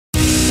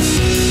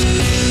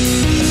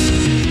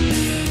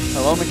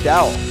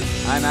McDowell.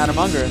 I'm Adam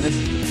Unger, and this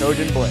is the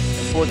Trojan Blitz,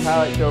 a sports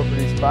highlight show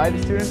produced by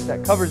the students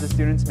that covers the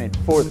students made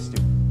for the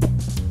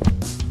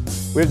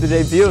students. We have the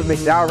debut of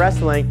McDowell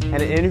Wrestling and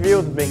an interview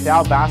with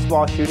McDowell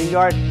basketball shooting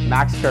guard,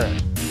 Max Kerr.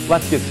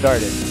 Let's get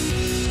started.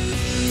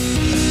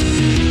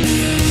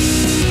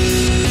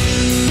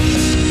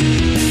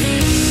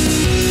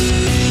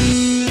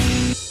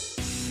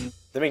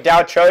 The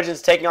McDowell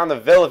Trojans taking on the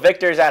Villa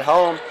Victors at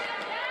home.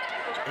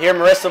 Here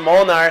Marissa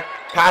Molnar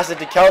passes it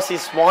to Kelsey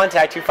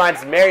Swantak, who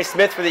finds Mary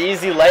Smith for the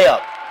easy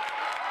layup.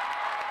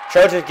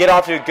 Trojans get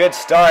off to a good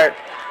start.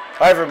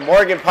 However,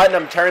 Morgan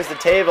Putnam turns the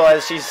table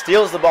as she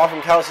steals the ball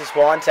from Kelsey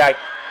Swantak,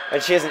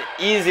 and she has an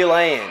easy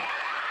lay-in.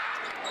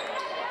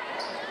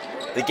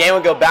 The game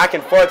will go back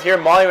and forth. Here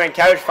Molly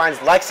Rankowicz finds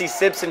Lexi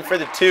Simpson for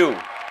the 2.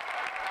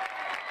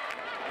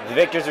 The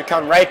Victors would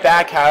come right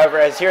back, however,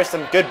 as here's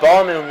some good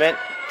ball movement.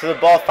 To the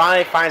ball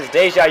finally finds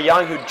Deja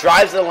Young, who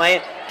drives the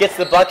lane, gets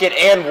the bucket,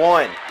 and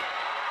 1.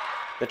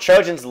 The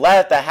Trojans led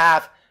at the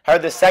half.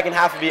 However, the second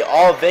half would be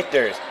all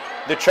Victors.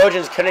 The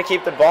Trojans couldn't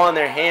keep the ball in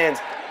their hands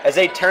as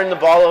they turned the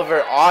ball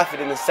over often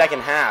in the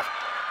second half.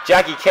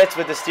 Jackie Kitts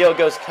with the steal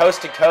goes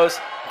coast to coast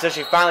until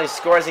she finally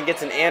scores and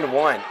gets an and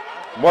 1.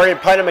 Morgan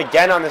Putnam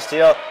again on the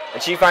steal,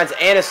 and she finds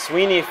Anna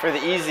Sweeney for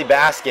the easy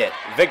basket.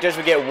 Victors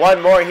would get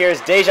one more here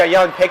as Deja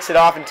Young picks it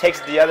off and takes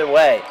it the other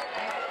way.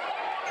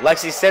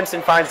 Lexi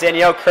Simpson finds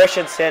Danielle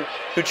Christensen,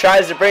 who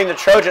tries to bring the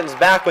Trojans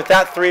back with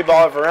that 3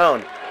 ball of her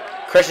own.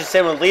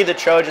 Christensen would lead the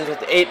Trojans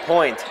with 8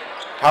 points.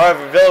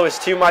 However, Villa was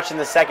too much in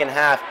the second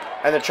half,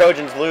 and the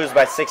Trojans lose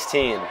by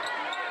 16.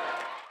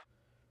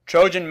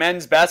 Trojan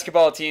men's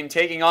basketball team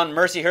taking on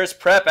Mercyhurst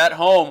Prep at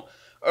home.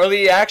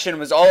 Early action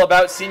was all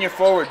about senior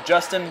forward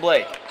Justin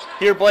Blake.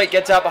 Here Blake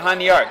gets out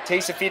behind the arc,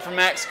 takes a feed from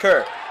Max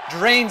Kerr,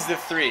 drains the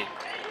 3.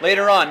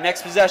 Later on,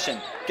 next possession,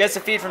 gets a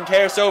feed from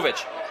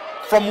Tarasovich.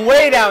 From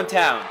way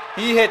downtown,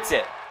 he hits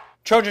it.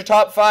 Trojan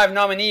top 5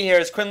 nominee here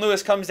as Quinn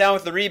Lewis comes down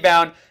with the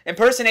rebound,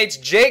 impersonates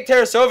Jake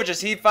Tarasovich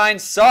as he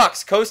finds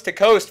Sox coast to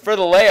coast for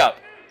the layup.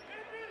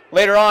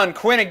 Later on,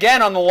 Quinn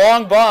again on the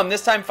long bomb,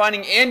 this time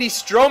finding Andy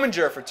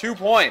Strominger for 2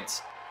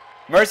 points.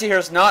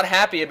 Mercyhurst not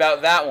happy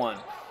about that one.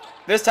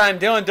 This time,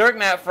 Dylan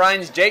Dirkmatt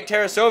finds Jake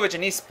Tarasovich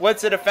and he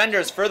splits the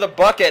defenders for the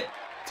bucket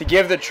to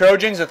give the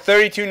Trojans a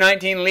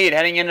 32-19 lead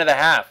heading into the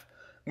half.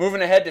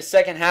 Moving ahead to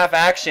second half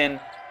action,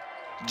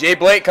 Jay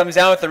Blake comes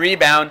down with the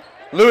rebound.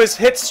 Lewis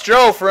hits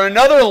Stroh for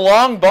another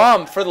long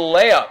bomb for the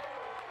layup.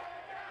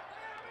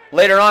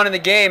 Later on in the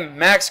game,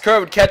 Max Kerr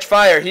would catch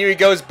fire. Here he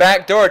goes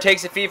backdoor,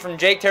 takes a feed from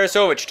Jake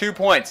Tarasovich, 2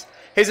 points.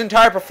 His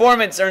entire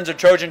performance earns a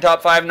Trojan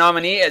top 5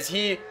 nominee as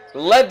he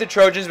led the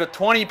Trojans with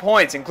 20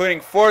 points,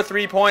 including 4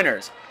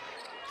 3-pointers.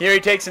 Here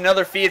he takes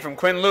another feed from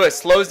Quinn Lewis,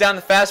 slows down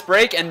the fast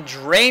break, and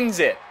drains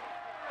it.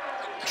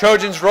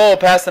 Trojans roll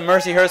past the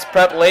Mercyhurst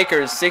Prep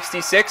Lakers,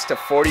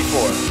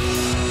 66-44.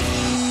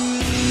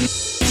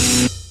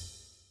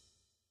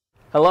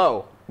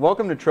 Hello,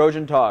 welcome to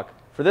Trojan Talk.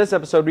 For this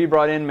episode, we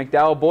brought in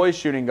McDowell boys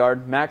shooting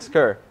guard Max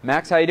Kerr.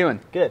 Max, how you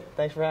doing? Good.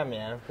 Thanks for having me,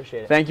 Adam.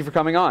 Appreciate it. Thank you for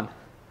coming on.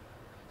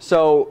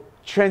 So,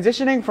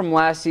 transitioning from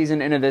last season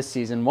into this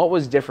season, what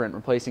was different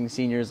replacing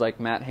seniors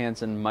like Matt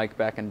Hansen, Mike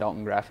Beck, and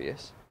Dalton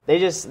Graffius?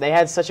 They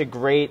had such a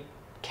great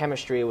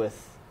chemistry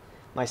with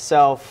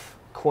myself,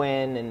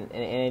 Quinn,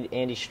 and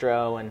Andy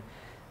Stroh, and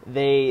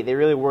they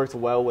really worked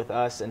well with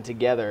us and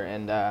together.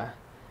 And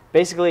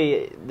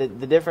basically, the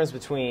difference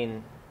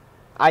between,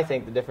 I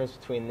think the difference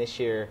between this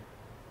year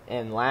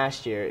and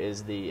last year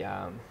is the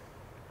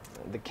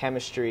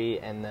chemistry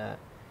and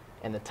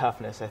the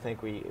toughness. I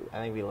think we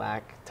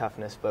lack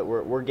toughness, but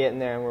we're getting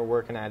there and we're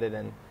working at it.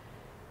 And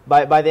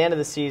by the end of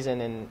the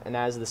season and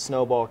as the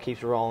snowball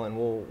keeps rolling,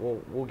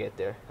 we'll get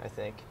there. I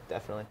think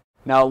definitely.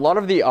 Now, a lot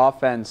of the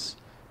offense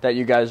that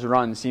you guys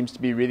run seems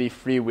to be really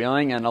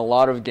freewheeling, and a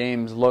lot of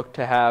games look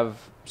to have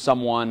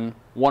one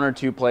or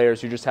two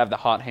players who just have the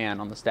hot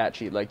hand on the stat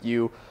sheet. Like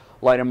you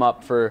light them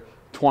up for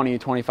 20,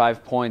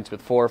 25 points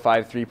with 4 or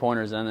 5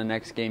 3-pointers, and the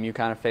next game you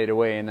kind of fade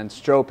away, and then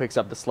Stroh picks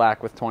up the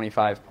slack with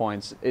 25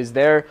 points. Is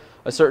there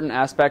a certain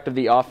aspect of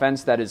the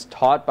offense that is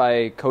taught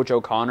by Coach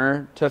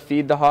O'Connor to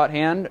feed the hot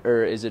hand,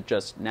 or is it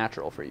just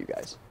natural for you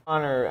guys?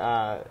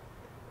 O'Connor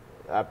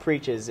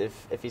preaches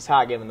if he's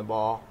hot giving the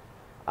ball.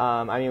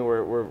 I mean,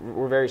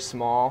 we're very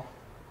small,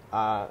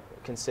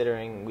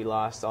 considering we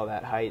lost all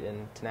that height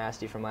and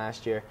tenacity from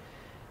last year.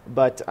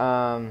 But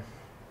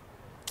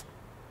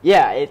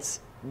yeah, it's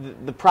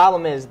the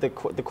problem is the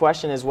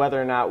question is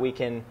whether or not we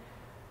can,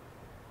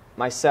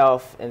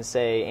 myself and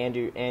say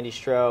Andy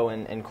Stroh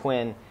and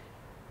Quinn,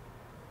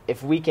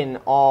 if we can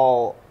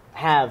all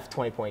have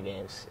 20-point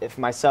games. If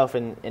myself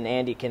and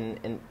Andy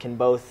can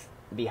both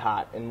be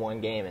hot in one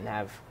game and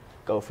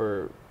go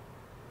for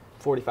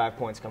 45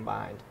 points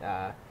combined.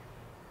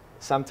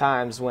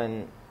 Sometimes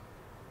when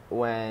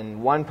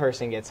one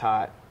person gets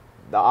hot,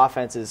 the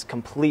offense is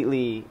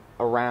completely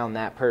around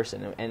that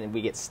person, and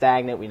we get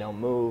stagnant. We don't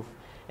move.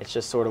 It's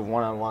just sort of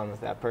one-on-one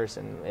with that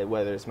person,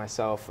 whether it's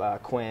myself,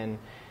 Quinn,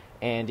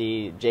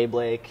 Andy, Jay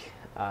Blake,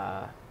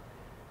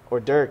 or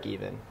Dirk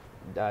even,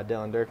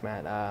 Dylan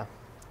Dirkmatt.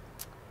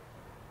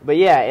 But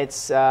yeah,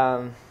 it's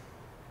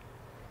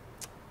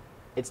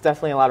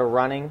definitely a lot of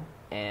running,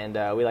 and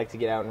we like to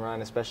get out and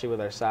run, especially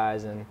with our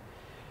size. And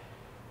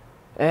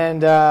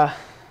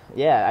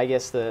yeah, I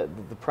guess the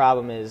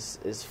problem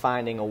is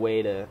finding a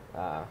way to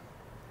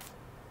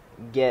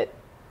get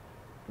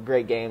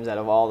great games out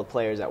of all the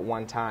players at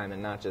one time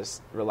and not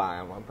just rely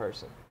on one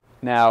person.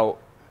 Now,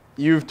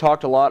 you've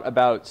talked a lot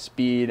about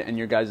speed and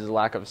your guys'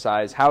 lack of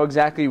size. How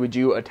exactly would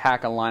you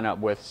attack a lineup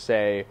with,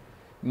 say,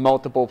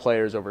 multiple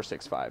players over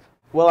 6'5"?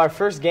 Well, our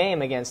first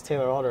game against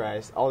Taylor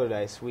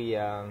Alderdice,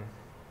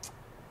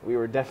 we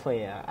were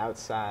definitely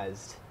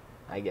outsized,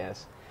 I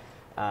guess.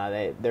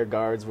 Their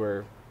guards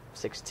were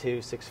 6'2",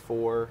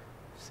 6'4",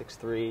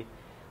 6'3".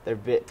 Their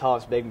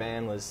tallest big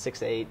man was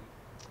 6'8".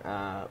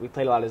 We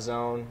played a lot of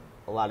zone.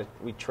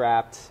 We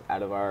trapped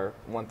out of our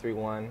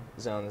 1-3-1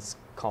 zone that's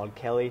called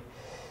Kelly.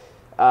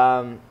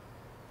 But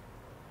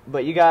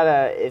you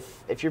gotta,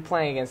 if you're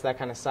playing against that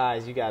kind of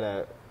size, you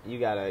gotta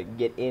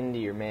get into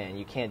your man.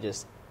 You can't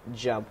just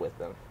jump with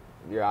them.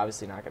 You're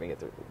obviously not gonna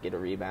get a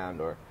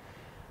rebound or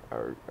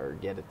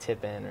get a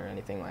tip in or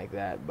anything like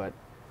that. But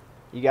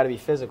you gotta be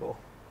physical.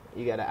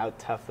 You gotta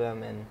out-tough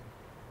them and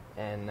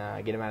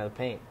get them out of the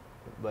paint.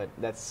 But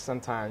that's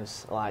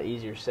sometimes a lot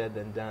easier said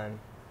than done.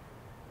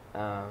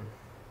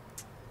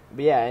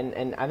 But yeah,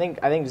 and I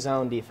think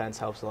zone defense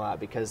helps a lot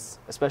because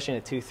especially in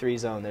a 2-3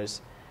 zone,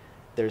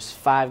 there's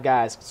 5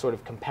 guys sort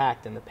of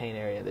compact in the paint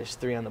area. There's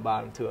 3 on the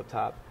bottom, 2 up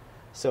top.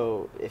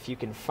 So if you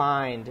can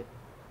find,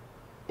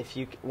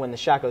 when the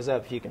shot goes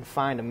up, if you can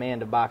find a man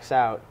to box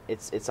out,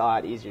 it's a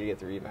lot easier to get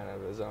the rebound out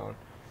of the zone.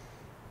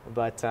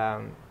 But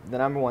the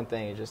number one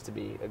thing is just to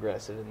be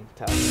aggressive and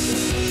tough.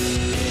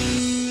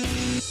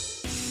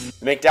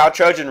 The McDowell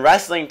Trojan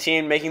wrestling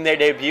team making their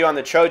debut on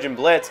the Trojan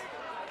Blitz.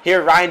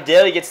 Here, Ryan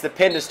Daly gets the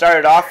pin to start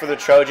it off for the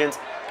Trojans,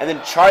 and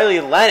then Charlie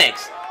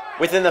Lennox,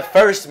 within the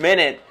first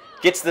minute,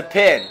 gets the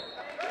pin.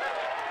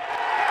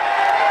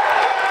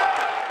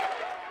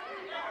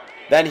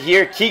 Then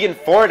here, Keegan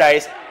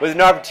Fordyce, with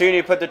an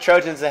opportunity to put the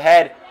Trojans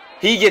ahead,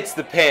 he gets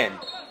the pin.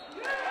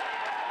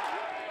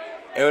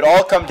 It would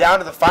all come down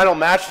to the final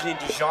match between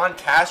Dijon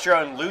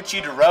Castro and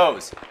Lucci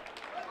DeRose.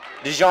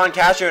 Dijon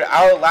Castro would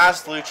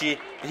outlast Lucci,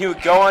 and he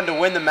would go on to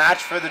win the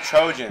match for the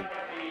Trojan.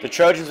 The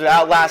Trojans would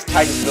outlast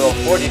Titusville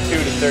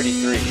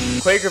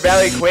 42-33. Quaker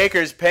Valley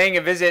Quakers paying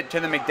a visit to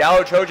the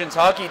McDowell Trojans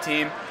hockey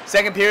team.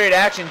 Second period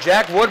action,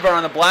 Jack Woodburn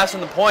on the blast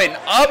from the point.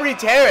 Aubrey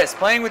Terrace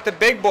playing with the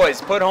big boys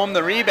put home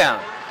the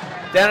rebound.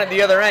 Down at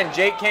the other end,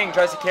 Jake King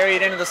tries to carry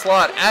it into the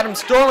slot. Adam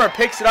Stormer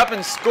picks it up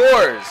and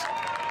scores.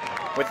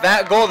 With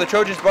that goal, the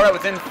Trojans brought it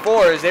within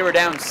 4 as they were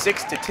down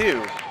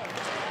 6-2.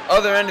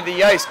 Other end of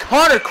the ice,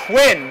 Connor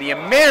Quinn, the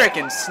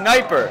American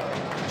sniper,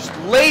 just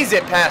lays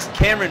it past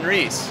Cameron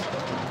Reese.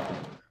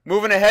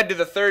 Moving ahead to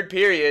the third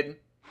period,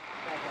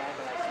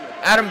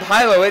 Adam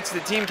Pilowitz, the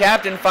team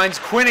captain, finds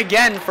Quinn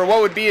again for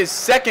what would be his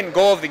second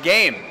goal of the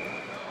game.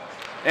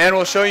 And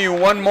we'll show you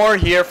one more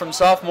here from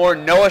sophomore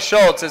Noah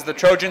Schultz as the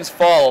Trojans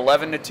fall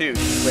 11-2 to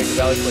Quaker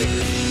Valley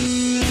Quakers.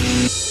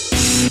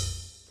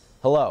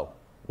 Hello,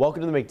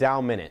 welcome to the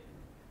McDowell Minute.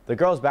 The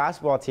girls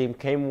basketball team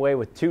came away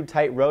with 2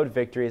 tight road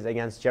victories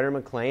against Jenner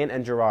McLean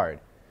and Girard.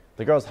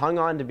 The girls hung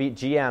on to beat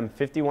GM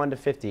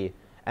 51-50.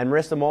 And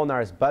Marissa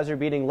Molnar's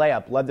buzzer-beating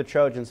layup led the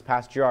Trojans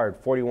past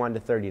Girard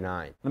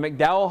 41-39. The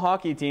McDowell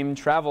hockey team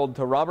traveled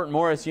to Robert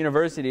Morris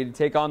University to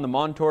take on the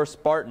Montour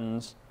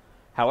Spartans.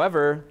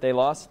 However, they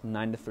lost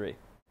 9-3.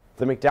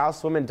 The McDowell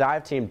swim and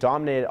dive team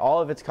dominated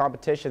all of its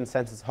competition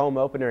since its home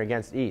opener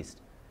against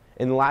East.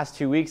 In the last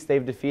 2 weeks,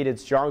 they've defeated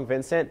Strong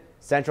Vincent,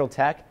 Central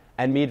Tech,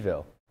 and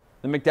Meadville.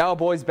 The McDowell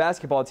boys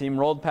basketball team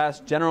rolled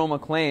past General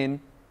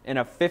McLean in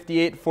a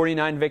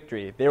 58-49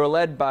 victory. They were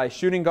led by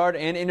shooting guard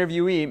and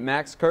interviewee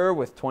Max Kerr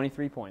with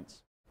 23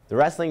 points. The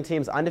wrestling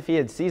team's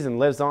undefeated season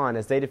lives on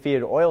as they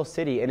defeated Oil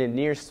City in a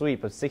near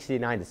sweep of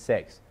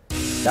 69-6.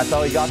 That's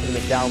all we got for the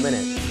McDowell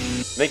Minute.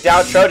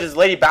 McDowell Trojans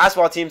lady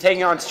basketball team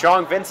taking on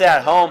Strong Vincent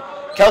at home.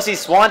 Kelsey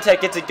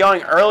Swantek gets it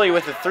going early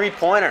with a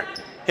 3-pointer.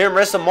 Here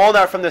Marissa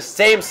Molnar from the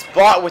same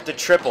spot with the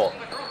triple.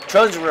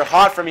 Trojans were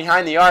hot from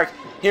behind the arc.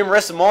 Here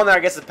Marissa Molnar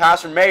gets the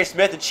pass from Mary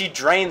Smith and she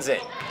drains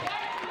it.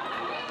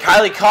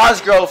 Kylie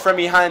Cosgrove from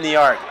behind the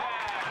arc.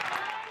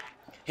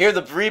 Here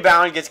the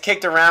rebound gets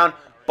kicked around.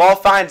 Ball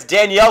finds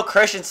Danielle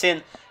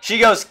Christensen. She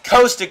goes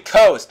coast to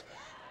coast.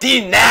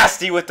 D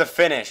Nasty with the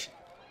finish.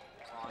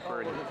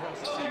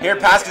 Here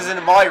pass goes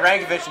into Molly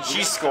Rankovich and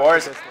she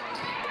scores.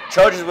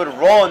 Trojans would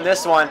roll in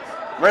this one.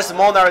 Marissa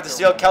Molnar with the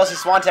steal. Kelsey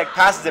Swantek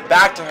passes it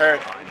back to her.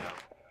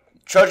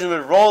 Trojans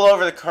would roll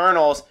over the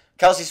Colonels.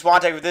 Kelsey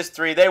Swantek with this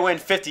 3. They win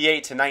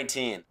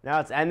 58-19. Now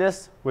let's end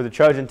this with the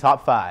Trojan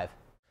top 5.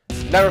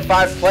 Number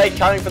 5 play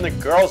coming from the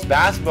girls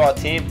basketball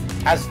team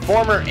as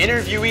former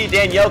interviewee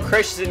Danielle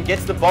Christensen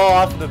gets the ball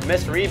off the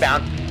missed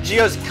rebound. She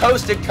goes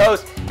coast to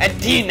coast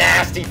and D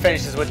Nasty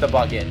finishes with the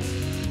bucket.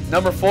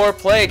 Number 4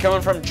 play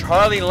coming from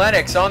Charlie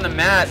Lennox on the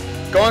mat,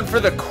 going for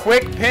the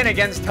quick pin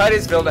against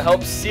Titusville to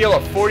help seal a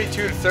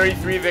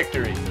 42-33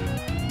 victory.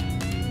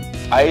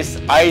 Ice,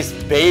 ice,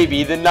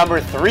 baby. The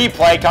number 3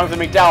 play coming from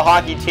the McDowell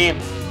hockey team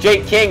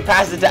Jake King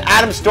passes it to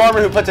Adam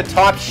Stormer, who puts a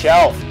top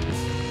shelf.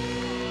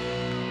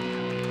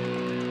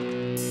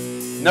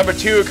 Number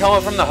 2,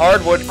 coming from the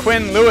hardwood,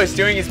 Quinn Lewis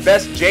doing his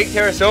best Jake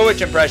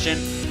Tarasovich impression,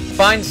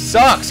 finds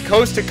Sox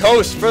coast to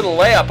coast for the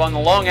layup on the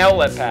long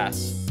outlet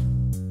pass.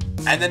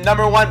 And the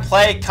number 1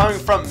 play coming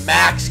from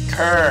Max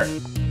Kerr.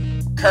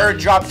 Kerr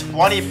dropped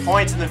 20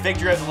 points in the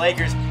victory of the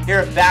Lakers.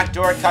 Here a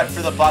backdoor cut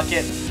for the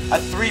bucket, a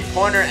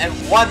 3-pointer, and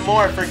 1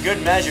 more for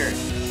good measure.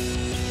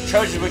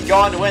 Trojans would go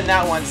on to win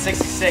that one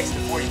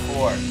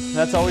 66-44.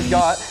 That's all we've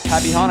got.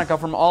 Happy Hanukkah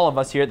from all of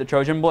us here at the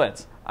Trojan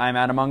Blitz. I'm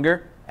Adam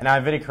Unger. And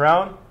I'm Vinny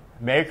Carone.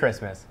 Merry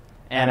Christmas.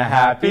 And a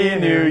Happy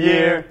New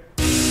Year.